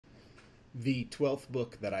The 12th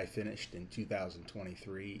book that I finished in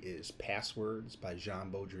 2023 is Passwords by Jean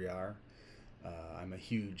Baudrillard. I'm a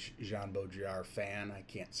huge Jean Baudrillard fan. I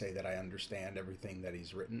can't say that I understand everything that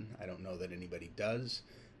he's written. I don't know that anybody does,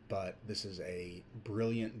 but this is a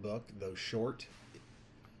brilliant book, though short.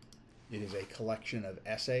 It is a collection of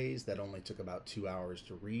essays that only took about 2 hours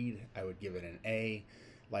to read. I would give it an A.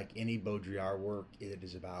 Like any Baudrillard work, it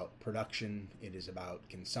is about production, it is about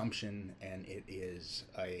consumption, and it is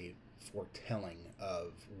a foretelling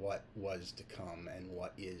of what was to come and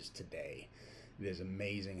what is today. It is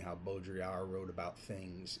amazing how Baudrillard wrote about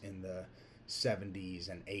things in the 70s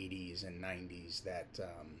and 80s and 90s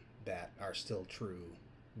that are still true,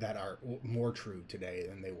 that are more true today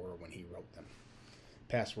than they were when he wrote them.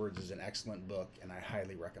 Passwords is an excellent book, and I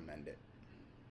highly recommend it.